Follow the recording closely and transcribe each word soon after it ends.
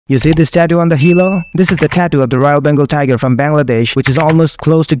You see this tattoo on the helo? This is the tattoo of the Royal Bengal tiger from Bangladesh, which is almost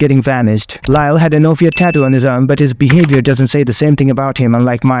close to getting vanished. Lyle had an ophir tattoo on his arm, but his behavior doesn't say the same thing about him,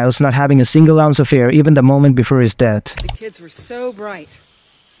 unlike Miles not having a single ounce of fear even the moment before his death. The kids were so bright,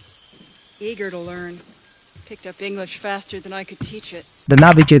 eager to learn. Picked up English faster than I could teach it. The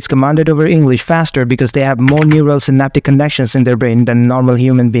Navi kids commanded over English faster because they have more neural synaptic connections in their brain than a normal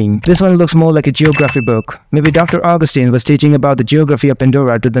human being. This one looks more like a geography book. Maybe Dr. Augustine was teaching about the geography of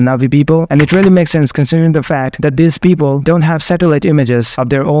Pandora to the Navi people, and it really makes sense considering the fact that these people don't have satellite images of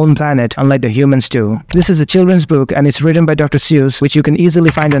their own planet unlike the humans do. This is a children's book and it's written by Dr. Seuss, which you can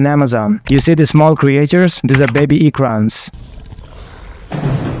easily find on Amazon. You see these small creatures? These are baby ekrans.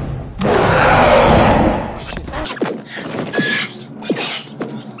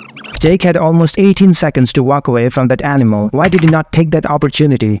 Jake had almost 18 seconds to walk away from that animal. Why did he not take that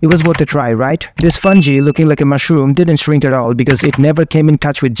opportunity? It was worth a try, right? This fungi looking like a mushroom didn't shrink at all because it never came in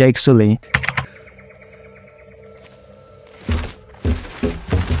touch with Jake Sully.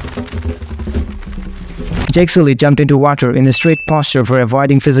 Jake Sully jumped into water in a straight posture for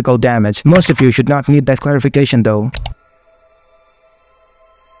avoiding physical damage. Most of you should not need that clarification though.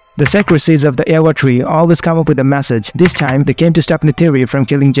 The sacred seeds of the Ewa tree always come up with a message. This time, they came to stop Neytiri from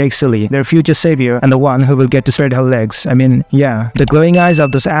killing Jake Sully, their future savior and the one who will get to spread her legs. I mean, yeah. The glowing eyes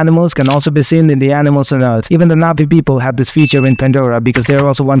of those animals can also be seen in the animals on Earth. Even the Navi people have this feature in Pandora because they are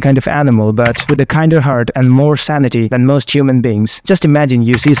also one kind of animal, but with a kinder heart and more sanity than most human beings. Just imagine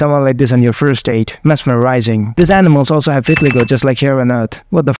you see someone like this on your first date. Mesmerizing. These animals also have vitiligo just like here on Earth.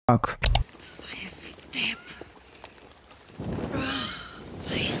 What the fuck?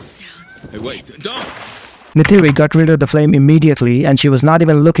 Hey, wait, don't! Neytiri got rid of the flame immediately and she was not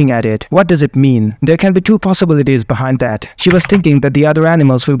even looking at it. What does it mean? There can be two possibilities behind that. She was thinking that the other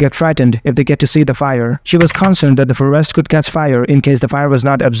animals will get frightened if they get to see the fire. She was concerned that the forest could catch fire in case the fire was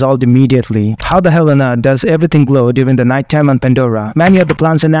not absolved immediately. How the hell on earth does everything glow during the nighttime on Pandora? Many of the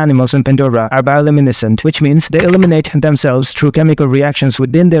plants and animals on Pandora are bioluminescent, which means they illuminate themselves through chemical reactions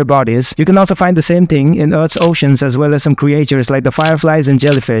within their bodies. You can also find the same thing in Earth's oceans as well as some creatures like the fireflies and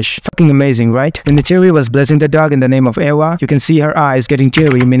jellyfish. Fucking amazing, right? When Neytiri was blessing the dog in the name of Ewa, you can see her eyes getting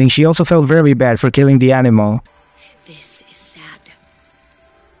teary, meaning she also felt very bad for killing the animal. This is sad.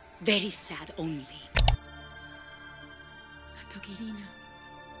 Very sad only.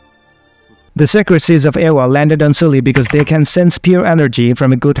 The sacred seeds of Ewa landed on Sully because they can sense pure energy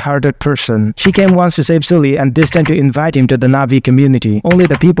from a good-hearted person. She came once to save Sully and this time to invite him to the Navi community. Only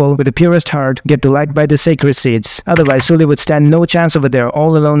the people with the purest heart get to light by the sacred seeds. Otherwise, Sully would stand no chance over there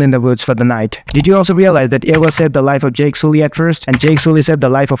all alone in the woods for the night. Did you also realize that Ewa saved the life of Jake Sully at first and Jake Sully saved the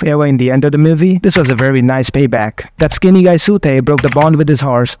life of Ewa in the end of the movie? This was a very nice payback. That skinny guy Sute broke the bond with his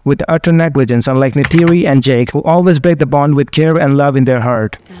horse with utter negligence, unlike Neytiri and Jake, who always break the bond with care and love in their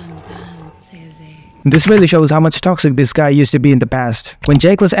heart. This really shows how much toxic this guy used to be in the past. When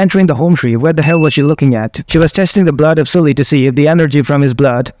Jake was entering the home tree, where the hell was she looking at? She was testing the blood of Sully to see if the energy from his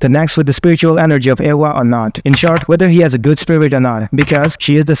blood connects with the spiritual energy of Ewa or not. In short, whether he has a good spirit or not. Because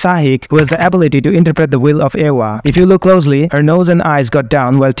she is the Sahik who has the ability to interpret the will of Ewa. If you look closely, her nose and eyes got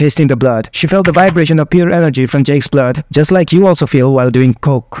down while tasting the blood. She felt the vibration of pure energy from Jake's blood, just like you also feel while doing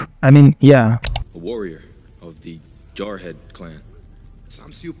coke. I mean, yeah. A warrior of the Jarhead clan.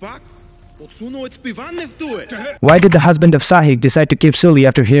 Why did the husband of Sahik decide to keep Sully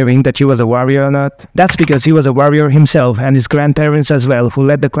after hearing that he was a warrior or not? That's because he was a warrior himself and his grandparents as well, who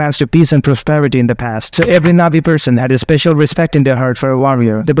led the clans to peace and prosperity in the past. So every Navi person had a special respect in their heart for a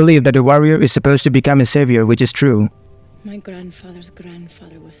warrior. They believe that a warrior is supposed to become a savior, which is true. My grandfather's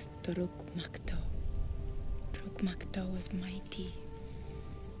grandfather was Turuk Makto. Turuk Makto was mighty.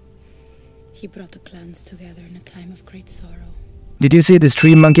 He brought the clans together in a time of great sorrow. Did you see these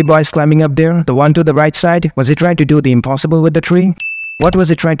three monkey boys climbing up there? The one to the right side? Was he trying to do the impossible with the tree? What was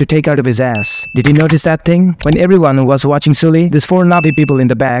he trying to take out of his ass? Did you notice that thing? When everyone was watching Sully, these four Navi people in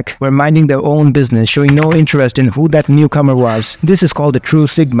the back were minding their own business, showing no interest in who that newcomer was. This is called the true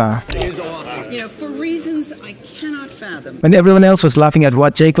Sigma. You know, for reasons I cannot fathom. When everyone else was laughing at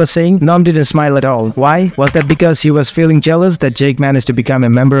what Jake was saying, Nom didn't smile at all. Why? Was that because he was feeling jealous that Jake managed to become a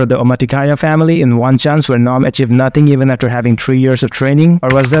member of the Omaticaya family in one chance where Nom achieved nothing even after having 3 years of training? Or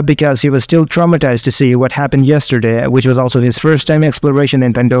was that because he was still traumatized to see what happened yesterday, which was also his first time exploration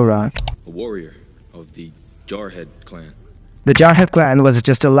in Pandora? A warrior of the Jarhead clan. The Jarhead clan was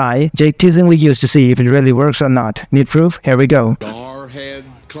just a lie Jake teasingly used to see if it really works or not. Need proof? Here we go. Jarhead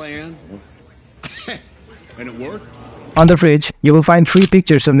clan? And it worked? On the fridge, you will find 3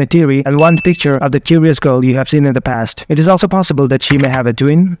 pictures of Neytiri and 1 picture of the curious girl you have seen in the past. It is also possible that she may have a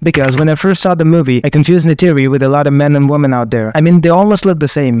twin, because when I first saw the movie, I confused Neytiri with a lot of men and women out there. I mean, they almost look the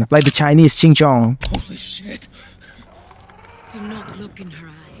same, like the Chinese Ching Chong. Holy shit. Do not look in her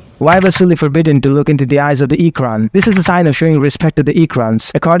eye. Why was Sully forbidden to look into the eyes of the Ikran? This is a sign of showing respect to the Ikrans.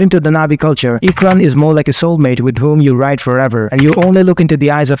 According to the Navi culture, Ikran is more like a soulmate with whom you ride forever, and you only look into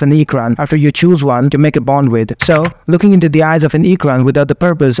the eyes of an Ikran after you choose one to make a bond with. So, looking into the eyes of an Ikran without the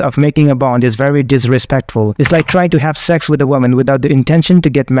purpose of making a bond is very disrespectful. It's like trying to have sex with a woman without the intention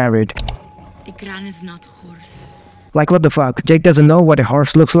to get married. Ikran is not horse. Like what the fuck? Jake doesn't know what a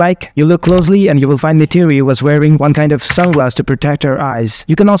horse looks like? You look closely and you will find Neytiri was wearing one kind of sunglass to protect her eyes.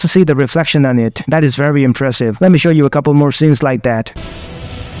 You can also see the reflection on it. That is very impressive. Let me show you a couple more scenes like that.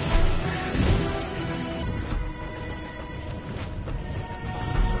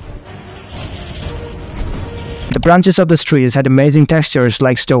 The branches of the trees had amazing textures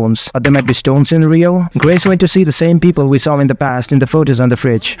like stones, but they might be stones in real. Grace went to see the same people we saw in the past in the photos on the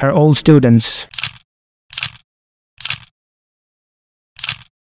fridge, her old students.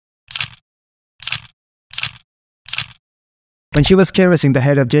 When she was caressing the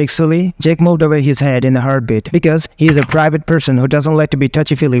head of Jake Sully, Jake moved away his head in a heartbeat because he is a private person who doesn't like to be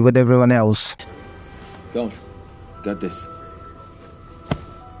touchy-feely with everyone else. Don't. Got this.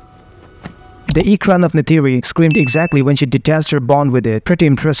 The Ikran of Neytiri screamed exactly when she detached her bond with it. Pretty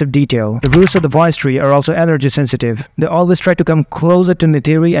impressive detail. The roots of the voice tree are also energy sensitive. They always try to come closer to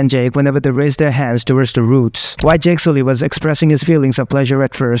Neytiri and Jake whenever they raise their hands towards the roots. Why Jake Sully was expressing his feelings of pleasure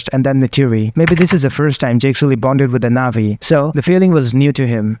at first and then Neytiri. Maybe this is the first time Jake Sully bonded with a Navi, so the feeling was new to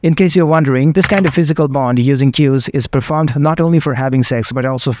him. In case you're wondering, this kind of physical bond using cues is performed not only for having sex but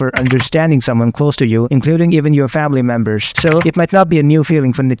also for understanding someone close to you, including even your family members. So it might not be a new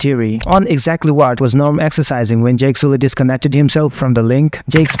feeling for Neytiri. On exactly what was Norm exercising when Jake Sully disconnected himself from the link?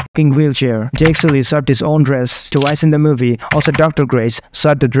 Jake's fucking wheelchair. Jake Sully swapped his own dress twice in the movie. Also, Dr. Grace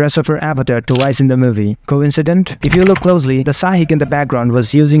swapped the dress of her avatar twice in the movie. Coincident? If you look closely, the Sahik in the background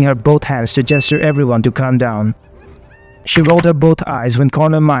was using her both hands to gesture everyone to calm down. She rolled her both eyes when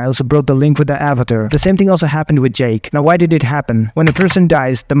Connor Miles broke the link with the avatar. The same thing also happened with Jake. Now why did it happen? When a person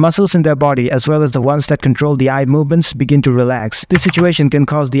dies, the muscles in their body as well as the ones that control the eye movements begin to relax. This situation can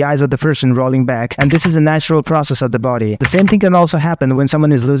cause the eyes of the person rolling back, and this is a natural process of the body. The same thing can also happen when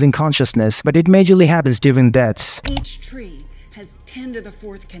someone is losing consciousness, but it majorly happens during deaths. Each tree has 10 to the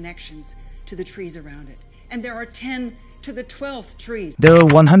 4th connections to the trees around it. And there are 10 to the 12th trees. There are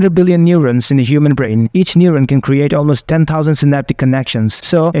 100 billion neurons in the human brain. Each neuron can create almost 10,000 synaptic connections.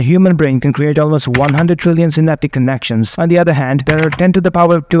 So, a human brain can create almost 100 trillion synaptic connections. On the other hand, there are 10 to the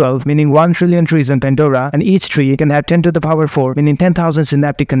power 12, meaning 1 trillion trees in Pandora, and each tree can have 10 to the power 4, meaning 10,000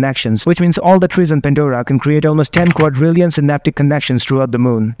 synaptic connections, which means all the trees in Pandora can create almost 10 quadrillion synaptic connections throughout the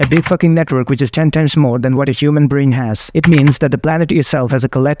moon. A big fucking network which is 10 times more than what a human brain has. It means that the planet itself has a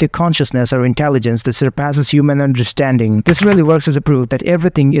collective consciousness or intelligence that surpasses human understanding. This really works as a proof that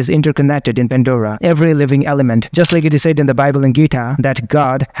everything is interconnected in Pandora, every living element, just like it is said in the Bible and Gita, that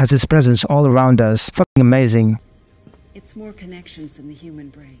God has his presence all around us. Fucking amazing. It's more connections than the human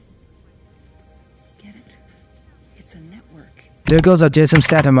brain. Get it? It's a network. There goes our Jason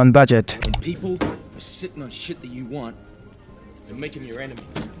Statham on budget. When people are sitting on shit that you want and making your enemy,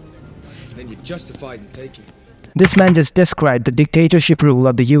 then you're justified in taking it. This man just described the dictatorship rule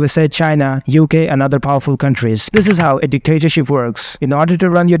of the USA, China, UK and other powerful countries. This is how a dictatorship works. In order to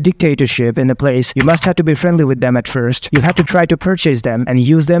run your dictatorship in a place, you must have to be friendly with them at first. You have to try to purchase them and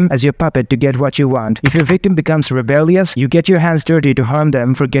use them as your puppet to get what you want. If your victim becomes rebellious, you get your hands dirty to harm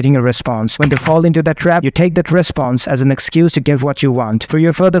them for getting a response. When they fall into that trap, you take that response as an excuse to get what you want. For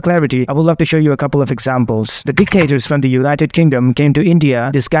your further clarity, I would love to show you a couple of examples. The dictators from the United Kingdom came to India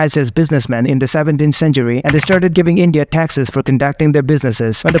disguised as businessmen in the 17th century and they started giving India taxes for conducting their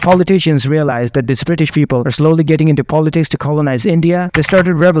businesses. When the politicians realized that these British people are slowly getting into politics to colonize India, they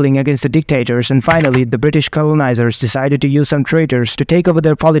started rebelling against the dictators, and finally the British colonizers decided to use some traitors to take over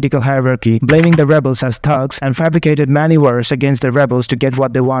their political hierarchy, blaming the rebels as thugs, and fabricated many wars against the rebels to get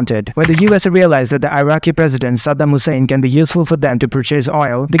what they wanted. When the USA realized that the Iraqi president Saddam Hussein can be useful for them to purchase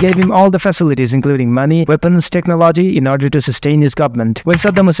oil, they gave him all the facilities including money, weapons, technology in order to sustain his government. When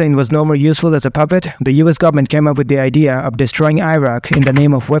Saddam Hussein was no more useful as a puppet, the US government came up with the idea of destroying Iraq in the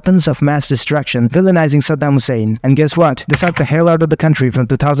name of weapons of mass destruction, villainizing Saddam Hussein. And guess what? They sucked the hell out of the country from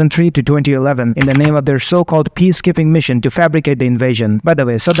 2003 to 2011 in the name of their so-called peacekeeping mission to fabricate the invasion. By the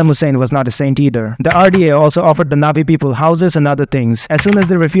way, Saddam Hussein was not a saint either. The RDA also offered the Navi people houses and other things. As soon as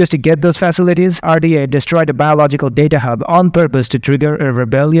they refused to get those facilities, RDA destroyed a biological data hub on purpose to trigger a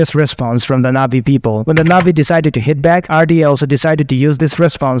rebellious response from the Navi people. When the Navi decided to hit back, RDA also decided to use this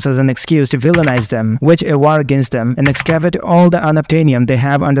response as an excuse to villainize them, wage a war against them, and excavate all the unobtainium they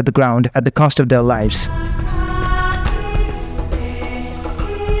have under the ground at the cost of their lives.